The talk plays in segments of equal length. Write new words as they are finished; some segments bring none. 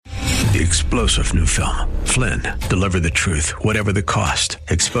The explosive new film, Flynn, deliver the truth, whatever the cost,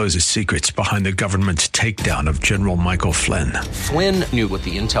 exposes secrets behind the government's takedown of General Michael Flynn. Flynn knew what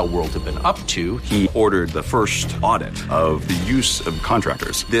the intel world had been up to. He ordered the first audit of the use of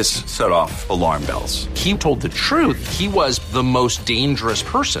contractors. This set off alarm bells. He told the truth. He was the most dangerous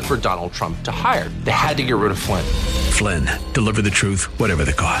person for Donald Trump to hire. They had to get rid of Flynn. Flynn, deliver the truth, whatever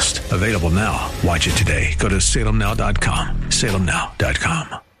the cost. Available now. Watch it today. Go to salemnow.com.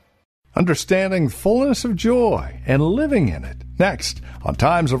 salemnow.com. Understanding fullness of joy and living in it. Next, on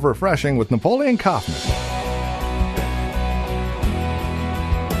Times of Refreshing with Napoleon Kaufman.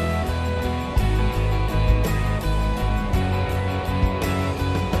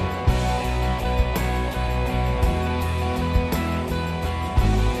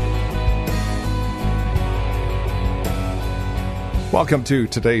 Welcome to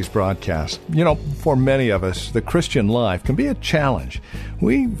today's broadcast. You know, for many of us, the Christian life can be a challenge.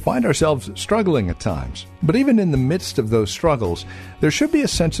 We find ourselves struggling at times. But even in the midst of those struggles, there should be a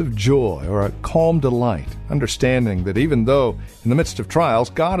sense of joy or a calm delight, understanding that even though in the midst of trials,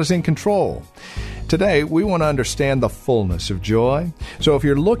 God is in control. Today, we want to understand the fullness of joy. So if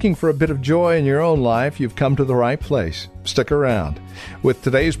you're looking for a bit of joy in your own life, you've come to the right place. Stick around. With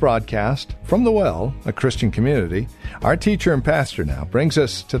today's broadcast, From the Well, a Christian community, our teacher and pastor now brings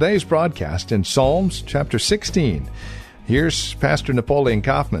us today's broadcast in Psalms chapter 16. Here's Pastor Napoleon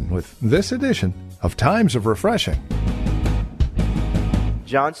Kaufman with this edition of Times of Refreshing.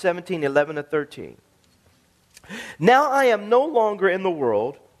 John 17:11-13. Now I am no longer in the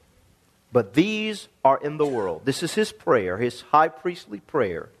world, but these are in the world. This is his prayer, his high priestly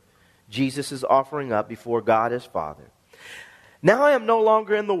prayer. Jesus is offering up before God his Father. Now I am no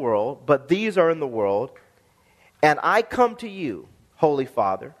longer in the world, but these are in the world. And I come to you, Holy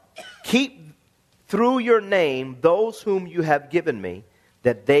Father. Keep through your name those whom you have given me,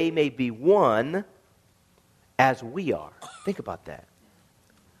 that they may be one as we are. Think about that.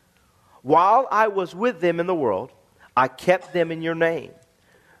 While I was with them in the world, I kept them in your name.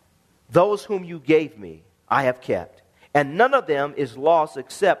 Those whom you gave me, I have kept. And none of them is lost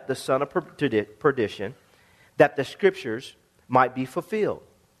except the son of perdition, that the scriptures might be fulfilled.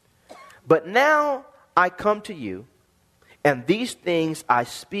 But now I come to you, and these things I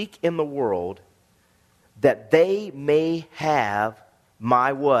speak in the world, that they may have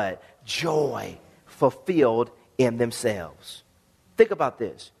my what? Joy fulfilled in themselves. Think about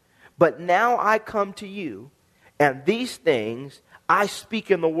this. But now I come to you, and these things I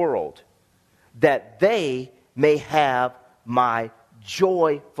speak in the world, that they may have my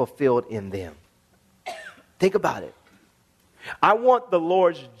joy fulfilled in them. Think about it. I want the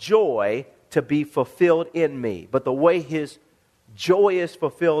Lord's joy to be fulfilled in me. But the way his joy is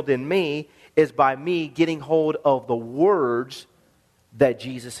fulfilled in me is by me getting hold of the words that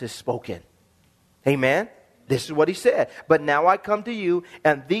Jesus has spoken. Amen? This is what he said. But now I come to you,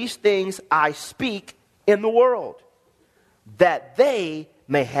 and these things I speak in the world, that they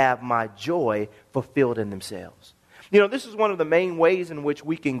may have my joy fulfilled in themselves. You know, this is one of the main ways in which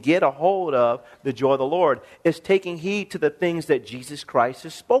we can get a hold of the joy of the Lord, is taking heed to the things that Jesus Christ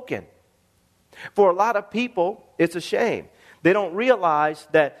has spoken. For a lot of people, it's a shame. They don't realize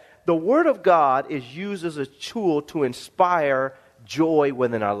that the Word of God is used as a tool to inspire joy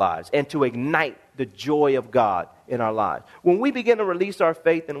within our lives and to ignite the joy of God in our lives. When we begin to release our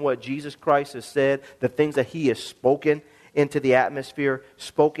faith in what Jesus Christ has said, the things that he has spoken into the atmosphere,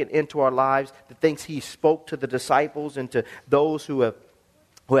 spoken into our lives, the things he spoke to the disciples and to those who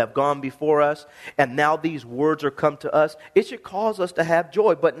have gone before us, and now these words are come to us, it should cause us to have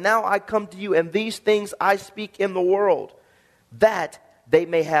joy. But now I come to you, and these things I speak in the world, that they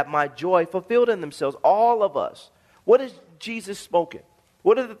may have my joy fulfilled in themselves. All of us. What has Jesus spoken?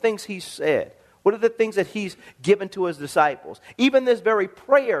 What are the things he said? What are the things that he's given to his disciples? Even this very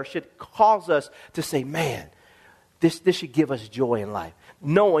prayer should cause us to say, man, this should give us joy in life.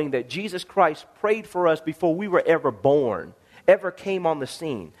 Knowing that Jesus Christ prayed for us before we were ever born, ever came on the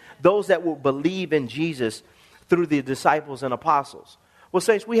scene. Those that will believe in Jesus through the disciples and apostles. Well,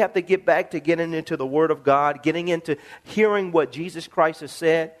 saints, we have to get back to getting into the Word of God, getting into hearing what Jesus Christ has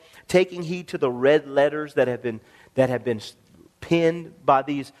said, taking heed to the red letters that have been penned by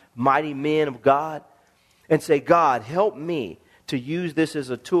these mighty men of God, and say, God, help me to use this as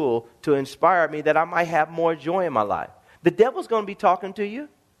a tool to inspire me that I might have more joy in my life. The devil's going to be talking to you.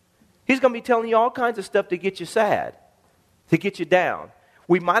 He's going to be telling you all kinds of stuff to get you sad, to get you down.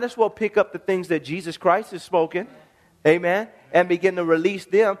 We might as well pick up the things that Jesus Christ has spoken, amen, and begin to release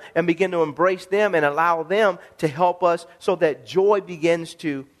them and begin to embrace them and allow them to help us so that joy begins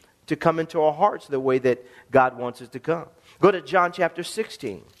to come into our hearts the way that God wants it to come. Go to John chapter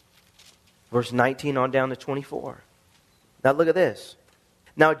 16. Verse 19 on down to 24. Now look at this.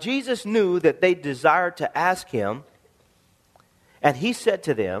 Now Jesus knew that they desired to ask him, and he said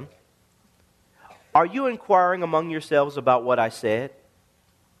to them, "Are you inquiring among yourselves about what I said?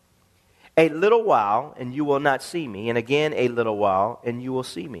 A little while, and you will not see me, and again a little while, and you will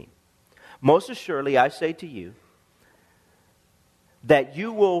see me. Most assuredly, I say to you, that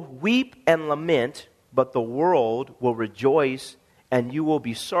you will weep and lament, but the world will rejoice, and you will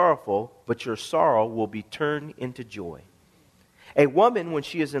be sorrowful, but your sorrow will be turned into joy. A woman, when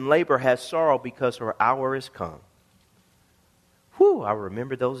she is in labor, has sorrow because her hour is come." Whew, I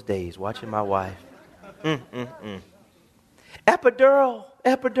remember those days watching my wife. Epidural,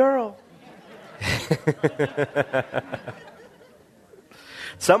 epidural.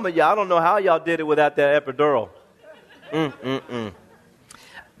 Some of y'all, I don't know how y'all did it without that epidural.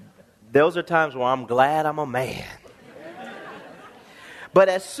 Those are times where I'm glad I'm a man. But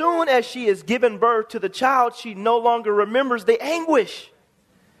as soon as she is given birth to the child, she no longer remembers the anguish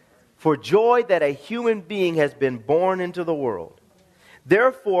for joy that a human being has been born into the world.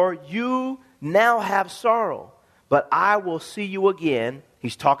 Therefore, you now have sorrow, but I will see you again.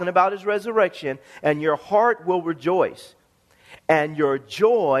 He's talking about his resurrection, and your heart will rejoice, and your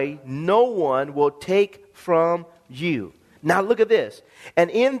joy no one will take from you. Now look at this. And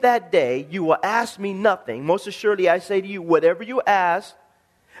in that day you will ask me nothing. Most assuredly I say to you, whatever you ask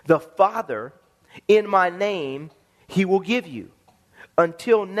the Father in my name, he will give you.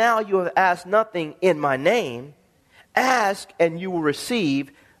 Until now you have asked nothing in my name. Ask and you will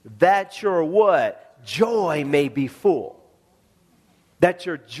receive, that your what? Joy may be full. That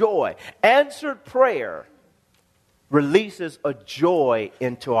your joy. Answered prayer releases a joy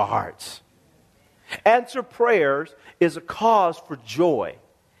into our hearts. Answered prayers is a cause for joy.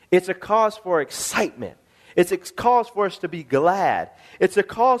 It's a cause for excitement. It's a cause for us to be glad. It's a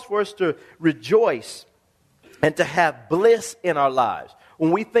cause for us to rejoice and to have bliss in our lives.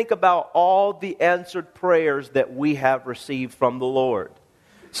 When we think about all the answered prayers that we have received from the Lord.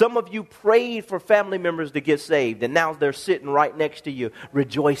 Some of you prayed for family members to get saved, and now they're sitting right next to you,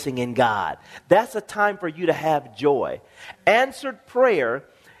 rejoicing in God. That's a time for you to have joy. Answered prayer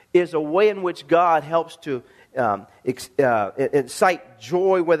is a way in which God helps to incite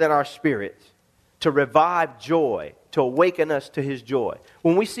joy within our spirits, to revive joy, to awaken us to his joy.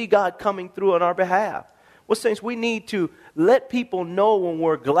 When we see God coming through on our behalf, well, saints, we need to let people know when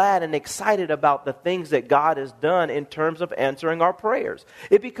we're glad and excited about the things that God has done in terms of answering our prayers.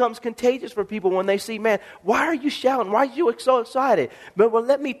 It becomes contagious for people when they see, man, why are you shouting? Why are you so excited? But well,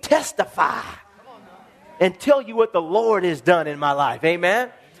 let me testify and tell you what the Lord has done in my life.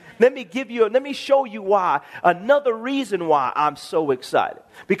 Amen? Let me show you why. Another reason why I'm so excited.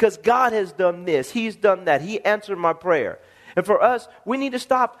 Because God has done this. He's done that. He answered my prayer. And for us, we need to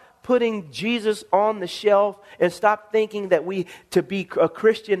stop putting Jesus on the shelf and stop thinking that to be a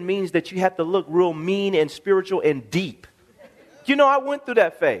Christian means that you have to look real mean and spiritual and deep. You know, I went through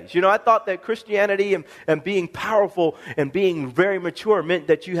that phase. You know, I thought that Christianity and being powerful and being very mature meant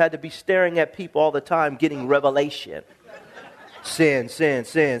that you had to be staring at people all the time getting revelation. Sin, sin,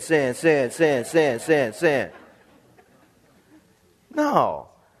 sin, sin, sin, sin, sin, sin, sin. No.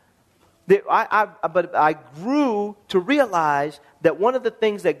 But I grew to realize that one of the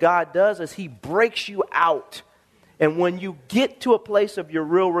things that God does is he breaks you out. And when you get to a place of your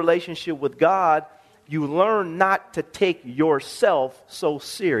real relationship with God, you learn not to take yourself so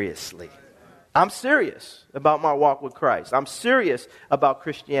seriously. I'm serious about my walk with Christ. I'm serious about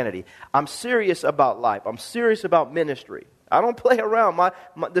Christianity. I'm serious about life. I'm serious about ministry. I don't play around.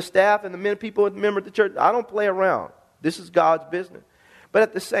 The staff and the people that member of the church, I don't play around. This is God's business. But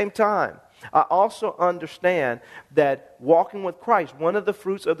at the same time, I also understand that walking with Christ, one of the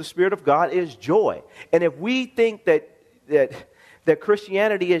fruits of the Spirit of God is joy. And if we think that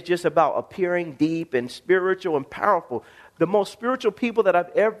Christianity is just about appearing deep and spiritual and powerful, the most spiritual people that I've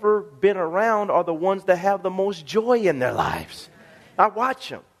ever been around are the ones that have the most joy in their lives. I watch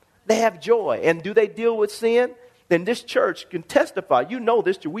them. They have joy. And do they deal with sin? Then this church can testify. You know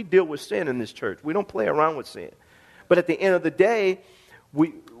this, we deal with sin in this church. We don't play around with sin. But at the end of the day,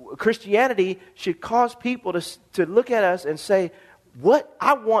 Christianity should cause people to look at us and say, "What?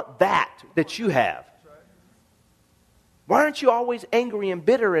 I want that you have. Why aren't you always angry and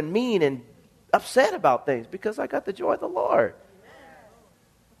bitter and mean and upset about things?" Because I got the joy of the Lord.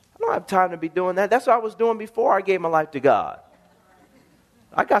 I don't have time to be doing that. That's what I was doing before I gave my life to God.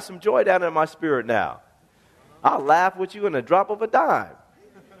 I got some joy down in my spirit now. I'll laugh with you in a drop of a dime.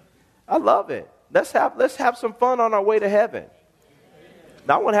 I love it. Let's have some fun on our way to heaven.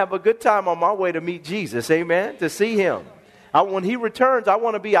 I want to have a good time on my way to meet Jesus, amen, to see him. When he returns, I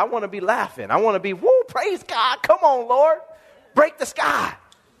want to be laughing. I want to be, woo, praise God. Come on, Lord. Break the sky.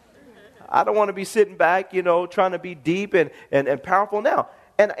 I don't want to be sitting back, trying to be deep and powerful now.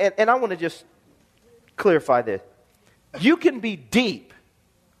 And I want to just clarify this. You can be deep,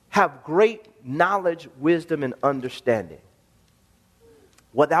 have great knowledge, wisdom, and understanding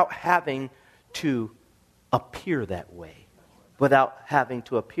without having to appear that way.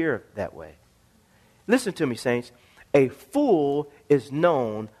 Listen to me, saints. A fool is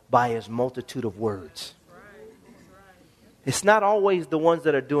known by his multitude of words. It's not always the ones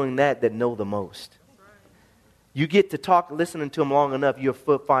that are doing that know the most. You get to talk, listening to them long enough, you'll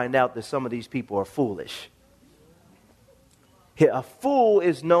find out that some of these people are foolish. A fool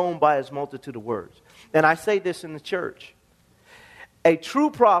is known by his multitude of words. And I say this in the church. A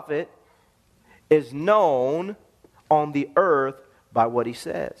true prophet is known on the earth by what he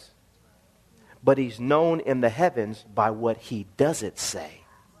says. But he's known in the heavens by what he doesn't say.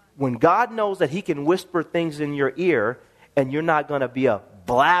 When God knows that he can whisper things in your ear and you're not going to be a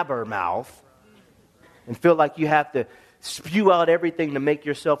blabbermouth and feel like you have to spew out everything to make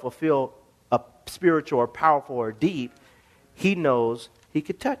yourself feel spiritual or powerful or deep, he knows he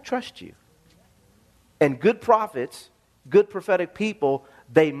could trust you. And good prophets, good prophetic people,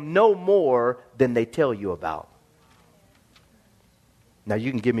 they know more than they tell you about. Now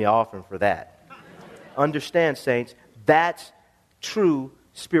you can give me an offering for that. Understand, saints, that's true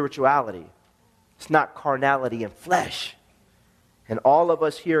spirituality. It's not carnality and flesh. And all of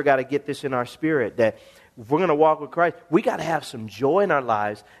us here got to get this in our spirit that if we're going to walk with Christ, we got to have some joy in our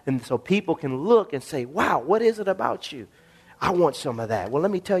lives. And so people can look and say, wow, what is it about you? I want some of that. Well,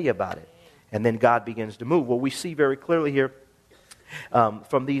 let me tell you about it. And then God begins to move. Well, we see very clearly here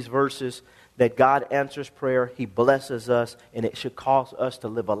from these verses that God answers prayer, he blesses us, and it should cause us to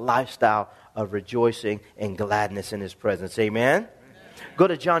live a lifestyle of rejoicing and gladness in his presence. Amen? Go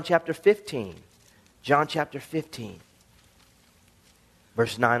to John chapter 15. John chapter 15.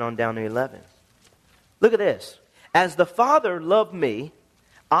 Verse 9 on down to 11. Look at this. As the Father loved me,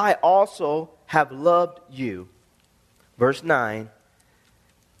 I also have loved you. Verse 9.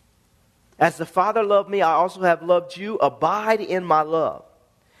 As the Father loved me, I also have loved you. Abide in my love.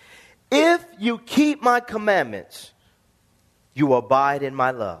 If you keep my commandments, you abide in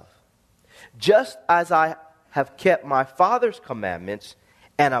my love. Just as I have kept my Father's commandments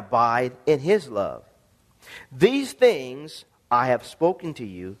and abide in his love. These things I have spoken to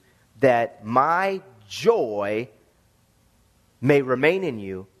you, that my joy may remain in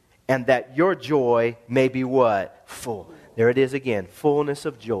you, and that your joy may be what? Full. There it is again, fullness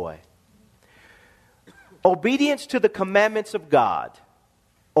of joy. Obedience to the commandments of God.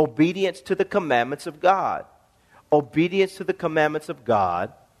 Obedience to the commandments of God. Obedience to the commandments of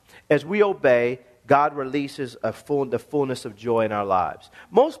God. As we obey, God releases the fullness of joy in our lives.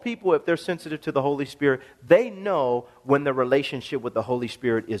 Most people, if they're sensitive to the Holy Spirit, they know when their relationship with the Holy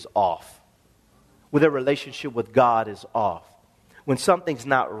Spirit is off. When their relationship with God is off. When something's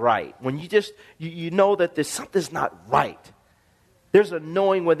not right. When you know that something's not right. There's a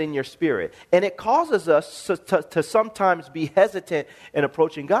knowing within your spirit. And it causes us to sometimes be hesitant in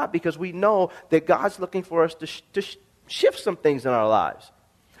approaching God because we know that God's looking for us to shift some things in our lives.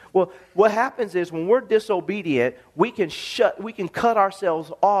 Well, what happens is when we're disobedient, we can cut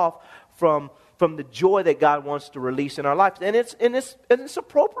ourselves off from the joy that God wants to release in our lives. And it's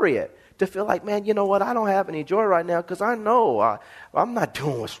appropriate to feel like, man, you know what? I don't have any joy right now because I know I'm not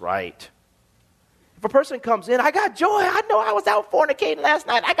doing what's right. If a person comes in, I got joy. I know I was out fornicating last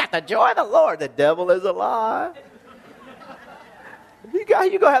night. I got the joy of the Lord. The devil is a lie. You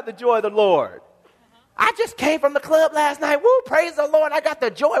go have the joy of the Lord. I just came from the club last night. Woo, praise the Lord. I got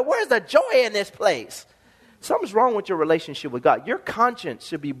the joy. Where's the joy in this place? Something's wrong with your relationship with God. Your conscience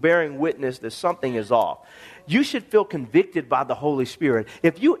should be bearing witness that something is off. You should feel convicted by the Holy Spirit.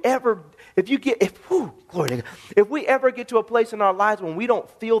 If we ever get to a place in our lives when we don't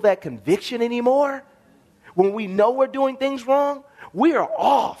feel that conviction anymore, when we know we're doing things wrong, we are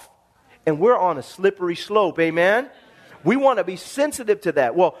off. And we're on a slippery slope, amen? We want to be sensitive to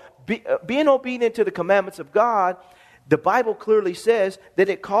that. Well, being obedient to the commandments of God, the Bible clearly says that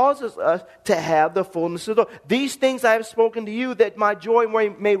it causes us to have the fullness of joy. These things I have spoken to you, that my joy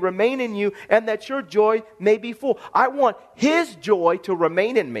may remain in you, and that your joy may be full. I want his joy to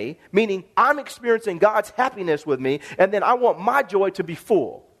remain in me, meaning I'm experiencing God's happiness with me, and then I want my joy to be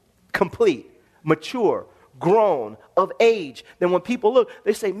full, complete, mature, grown, of age. Then when people look,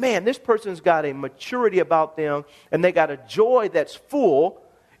 they say, man, this person's got a maturity about them, and they got a joy that's full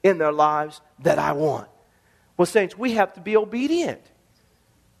in their lives that I want. Well, saints, we have to be obedient.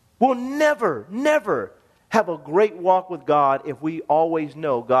 We'll never have a great walk with God if we always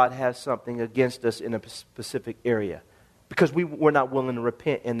know God has something against us in a specific area because we're not willing to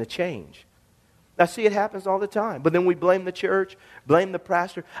repent and to change. I see it happens all the time. But then we blame the church, blame the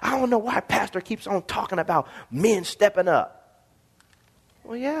pastor. I don't know why pastor keeps on talking about men stepping up.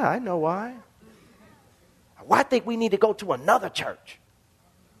 Well, yeah, I know why. Why I think we need to go to another church?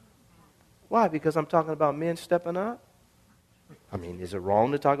 Why? Because I'm talking about men stepping up? I mean, is it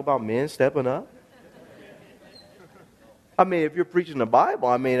wrong to talk about men stepping up? I mean, if you're preaching the Bible,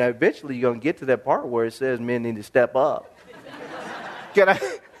 I mean, eventually you're going to get to that part where it says men need to step up. Can I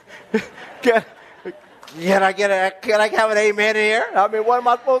have an amen here? I mean, what am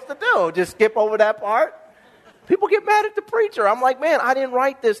I supposed to do? Just skip over that part? People get mad at the preacher. I'm like, man, I didn't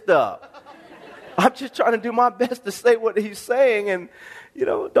write this stuff. I'm just trying to do my best to say what he's saying and,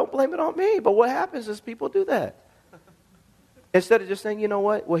 don't blame it on me. But what happens is people do that. Instead of just saying, you know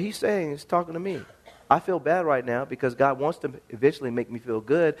what he's saying is talking to me. I feel bad right now because God wants to eventually make me feel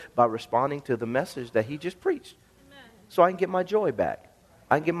good by responding to the message that he just preached. Amen. So I can get my joy back.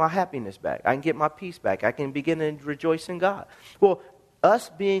 I can get my happiness back. I can get my peace back. I can begin to rejoice in God. Well, us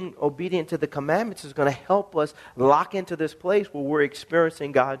being obedient to the commandments is going to help us lock into this place where we're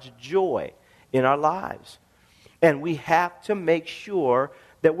experiencing God's joy in our lives. And we have to make sure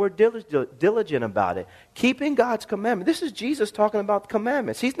that we're diligent about it. Keeping God's commandments. This is Jesus talking about the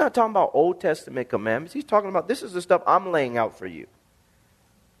commandments. He's not talking about Old Testament commandments. He's talking about this is the stuff I'm laying out for you.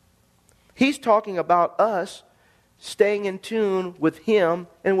 He's talking about us staying in tune with him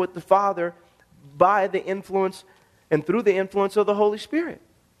and with the Father by the influence and through the influence of the Holy Spirit.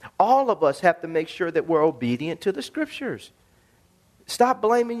 All of us have to make sure that we're obedient to the Scriptures. Stop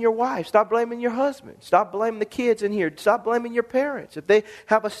blaming your wife. Stop blaming your husband. Stop blaming the kids in here. Stop blaming your parents. If they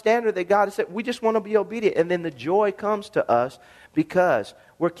have a standard that God has said, we just want to be obedient. And then the joy comes to us because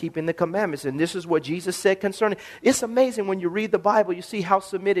we're keeping the commandments. And this is what Jesus said concerning. It's amazing when you read the Bible, you see how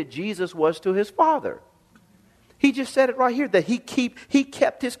submitted Jesus was to his Father. He just said it right here that he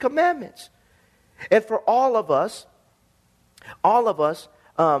kept his commandments. And for all of us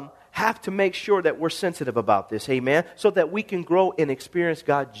have to make sure that we're sensitive about this, amen, so that we can grow and experience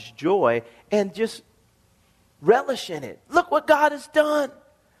God's joy and just relish in it. Look what God has done.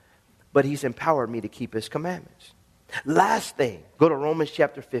 But he's empowered me to keep his commandments. Last thing, go to Romans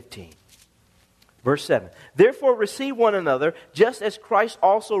chapter 15, verse 7. Therefore receive one another, just as Christ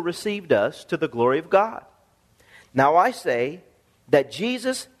also received us to the glory of God. Now I say that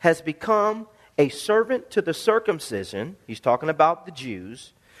Jesus has become a servant to the circumcision, he's talking about the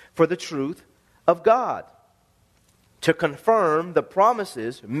Jews, for the truth of God, to confirm the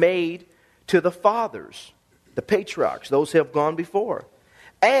promises made to the fathers, the patriarchs, those who have gone before,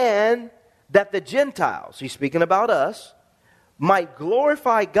 and that the Gentiles, he's speaking about us, might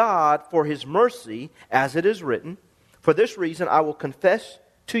glorify God for his mercy, as it is written, for this reason I will confess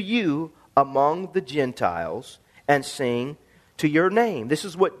to you among the Gentiles and sing to your name. This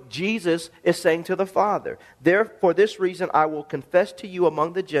is what Jesus is saying to the Father. For this reason I will confess to you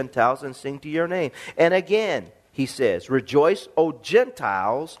among the Gentiles and sing to your name. And again, he says, rejoice, O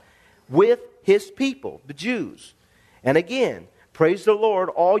Gentiles, with his people, the Jews. And again, praise the Lord,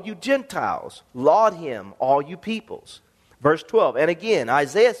 all you Gentiles. Laud him, all you peoples. Verse 12, and again,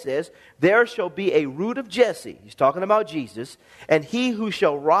 Isaiah says, there shall be a root of Jesse. He's talking about Jesus. And he who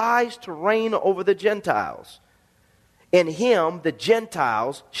shall rise to reign over the Gentiles. In him the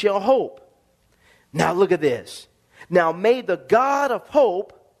Gentiles shall hope. Now look at this. Now may the God of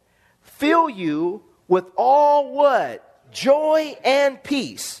hope fill you with all what? Joy and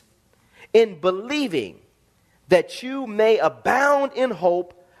peace in believing that you may abound in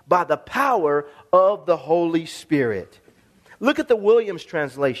hope by the power of the Holy Spirit. Look at the Williams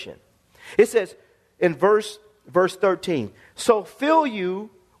translation. It says in verse 13, so fill you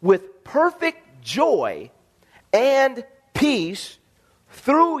with perfect joy and peace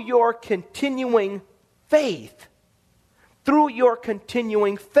through your continuing faith. Through your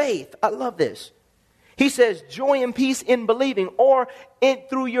continuing faith. I love this. He says joy and peace in believing or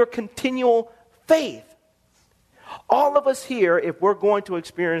through your continual faith. All of us here, if we're going to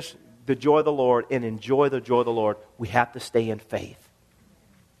experience the joy of the Lord and enjoy the joy of the Lord, we have to stay in faith.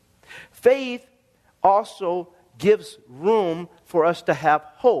 Faith also gives room for us to have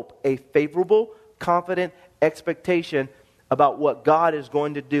hope, a favorable, confident expectation about what God is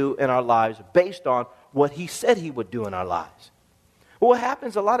going to do in our lives based on what he said he would do in our lives. What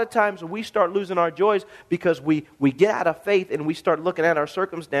happens a lot of times when we start losing our joys because we get out of faith and we start looking at our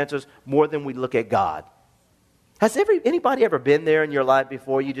circumstances more than we look at God. Has anybody ever been there in your life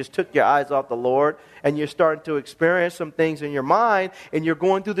before? You just took your eyes off the Lord and you're starting to experience some things in your mind, and you're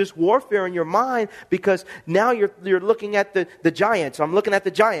going through this warfare in your mind because now you're looking at the giants. I'm looking at the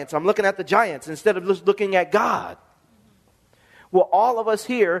giants. I'm looking at the giants instead of just looking at God. Well, all of us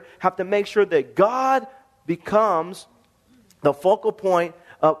here have to make sure that God becomes the focal point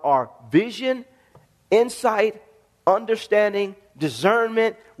of our vision, insight, understanding,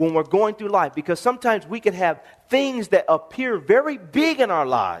 discernment when we're going through life. Because sometimes we can have things that appear very big in our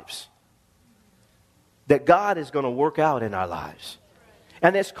lives that God is going to work out in our lives.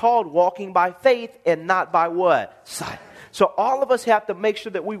 And it's called walking by faith and not by what? Sight. So all of us have to make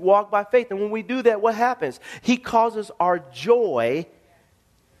sure that we walk by faith. And when we do that, what happens? He causes our joy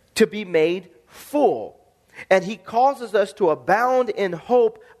to be made full. And He causes us to abound in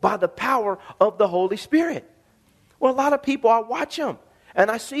hope by the power of the Holy Spirit. Well, a lot of people, I watch them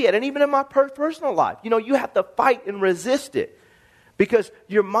and I see it. And even in my personal life, you have to fight and resist it. Because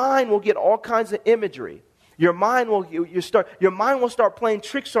your mind will get all kinds of imagery. Your mind will start playing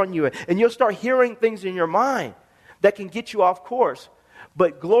tricks on you. And you'll start hearing things in your mind that can get you off course.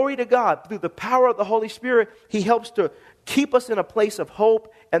 But glory to God, through the power of the Holy Spirit, He helps to keep us in a place of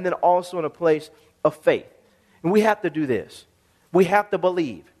hope and then also in a place of faith. And we have to do this. We have to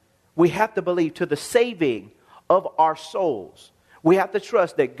believe. We have to believe to the saving of our souls. We have to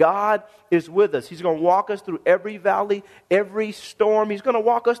trust that God is with us. He's going to walk us through every valley, every storm. He's going to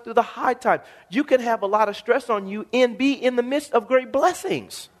walk us through the high times. You can have a lot of stress on you and be in the midst of great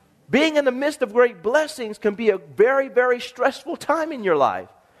blessings. Being in the midst of great blessings can be a very, very stressful time in your life.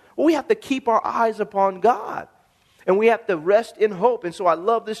 Well, we have to keep our eyes upon God. And we have to rest in hope. And so I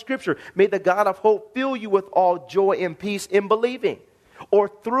love this scripture. May the God of hope fill you with all joy and peace in believing, or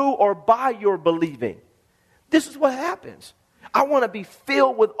through or by your believing. This is what happens. I want to be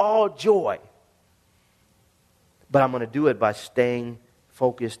filled with all joy. But I'm going to do it by staying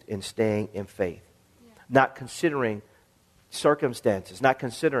focused and staying in faith. Not considering circumstances, not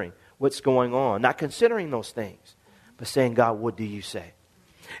considering what's going on, not considering those things, but saying, God, what do you say?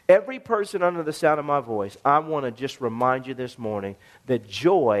 Every person under the sound of my voice, I want to just remind you this morning that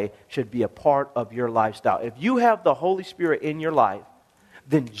joy should be a part of your lifestyle. If you have the Holy Spirit in your life,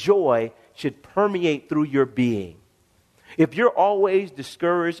 then joy should permeate through your being. If you're always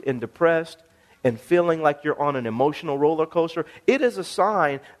discouraged and depressed and feeling like you're on an emotional roller coaster, it is a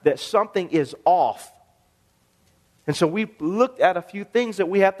sign that something is off. And so we looked at a few things that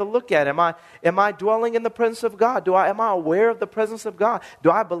we have to look at. Am I dwelling in the presence of God? Am I aware of the presence of God?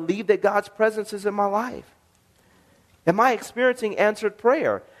 Do I believe that God's presence is in my life? Am I experiencing answered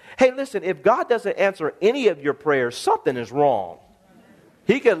prayer? Hey, listen, if God doesn't answer any of your prayers, something is wrong.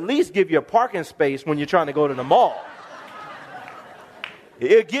 He can at least give you a parking space when you're trying to go to the mall.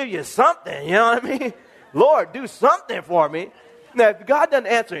 He'll give you something, you know what I mean? Lord, do something for me. Now, if God doesn't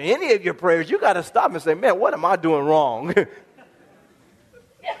answer any of your prayers, you got to stop and say, man, what am I doing wrong?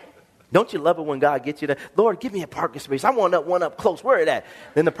 Don't you love it when God gets you there? Lord, give me a parking space. I want one up close. Where is that?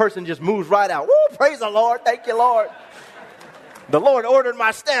 Then the person just moves right out. Woo, praise the Lord. Thank you, Lord. The Lord ordered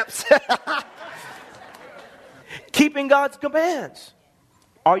my steps. Keeping God's commands.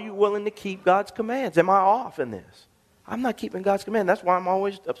 Are you willing to keep God's commands? Am I off in this? I'm not keeping God's command. That's why I'm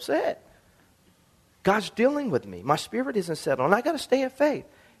always upset. God's dealing with me. My spirit isn't settled. And I got to stay in faith.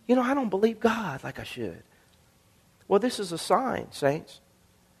 I don't believe God like I should. Well, this is a sign, saints,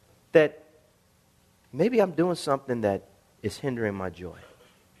 that maybe I'm doing something that is hindering my joy.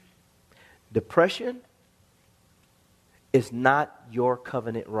 Depression is not your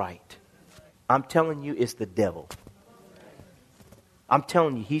covenant right. I'm telling you, it's the devil. I'm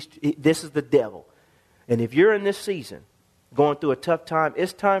telling you, this is the devil. And if you're in this season going through a tough time,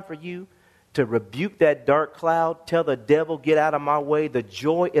 it's time for you to rebuke that dark cloud. Tell the devil, get out of my way. The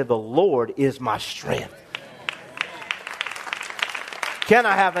joy of the Lord is my strength. Can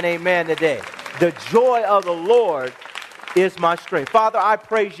I have an amen today? The joy of the Lord is my strength. Father, I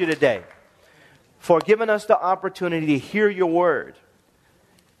praise you today for giving us the opportunity to hear your word.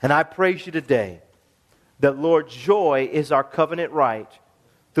 And I praise you today that, Lord, joy is our covenant right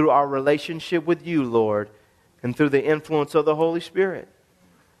through our relationship with you, Lord, and through the influence of the Holy Spirit.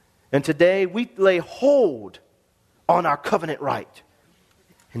 And today we lay hold on our covenant right.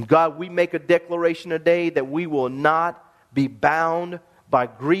 And God, we make a declaration today that we will not be bound by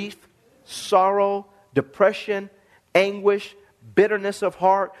grief, sorrow, depression, anguish, bitterness of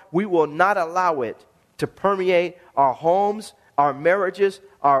heart. We will not allow it to permeate our homes, our marriages,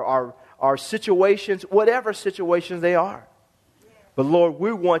 our situations, whatever situations they are. But Lord,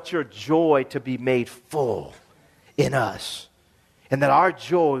 we want your joy to be made full in us. And that our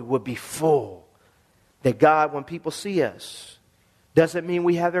joy would be full That God, when people see us, doesn't mean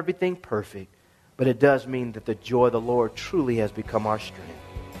we have everything perfect, but it does mean that the joy of the Lord truly has become our strength.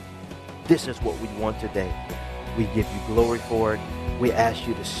 This is what we want today. We give you glory for it. We ask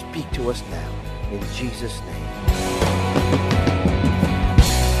you to speak to us now. In Jesus' name.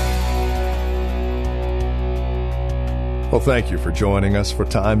 Well, thank you for joining us for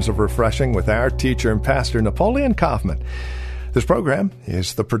Times of Refreshing with our teacher and pastor, Napoleon Kaufman. This program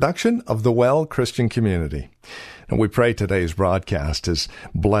is the production of the Well Christian Community. And we pray today's broadcast has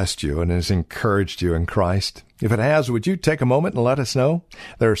blessed you and has encouraged you in Christ. If it has, would you take a moment and let us know?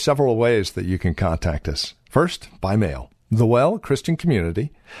 There are several ways that you can contact us. First, by mail. The Well Christian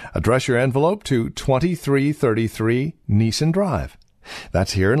Community. Address your envelope to 2333 Neeson Drive.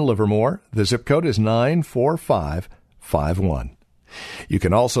 That's here in Livermore. The zip code is 94551. You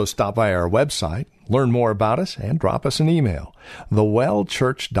can also stop by our website, learn more about us, and drop us an email.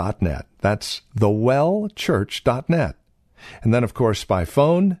 thewellchurch.net. That's thewellchurch.net. And then, of course, by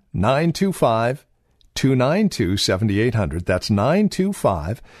phone, 925-292-7800. That's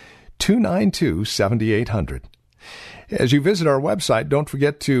 925-292-7800. As you visit our website, don't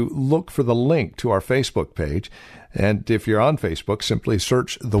forget to look for the link to our Facebook page. And if you're on Facebook, simply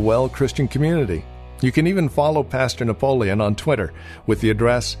search The Well Christian Community. You can even follow Pastor Napoleon on Twitter with the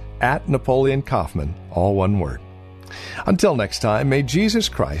address @Napoleon Kaufman, all one word. Until next time, may Jesus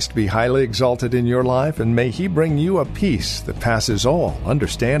Christ be highly exalted in your life, and may He bring you a peace that passes all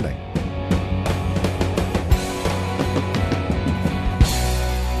understanding.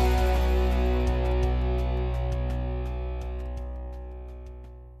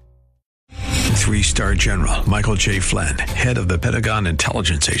 Three-star General Michael J. Flynn, head of the Pentagon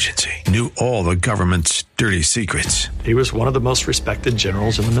Intelligence Agency, knew all the government's dirty secrets. He was one of the most respected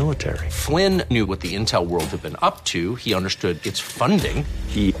generals in the military. Flynn knew what the intel world had been up to. He understood its funding.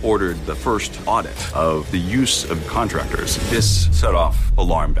 He ordered the first audit of the use of contractors. This set off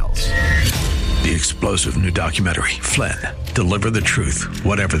alarm bells. The explosive new documentary, Flynn, Deliver the Truth,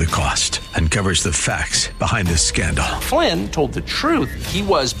 Whatever the Cost, uncovers the facts behind this scandal. Flynn told the truth. He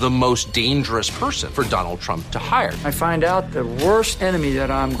was the most dangerous person for Donald Trump to hire. I find out the worst enemy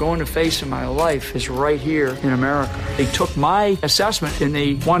that I'm going to face in my life is right here in America. They took my assessment and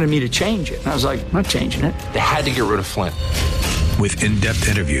they wanted me to change it. And I was like, I'm not changing it. They had to get rid of Flynn. With in-depth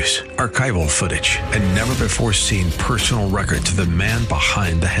interviews, archival footage, and never-before-seen personal records of the man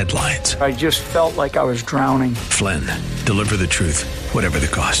behind the headlines. I just felt like I was drowning. Flynn, Deliver the Truth, Whatever the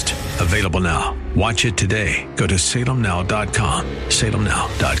Cost. Available now. Watch it today. Go to salemnow.com.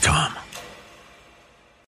 salemnow.com.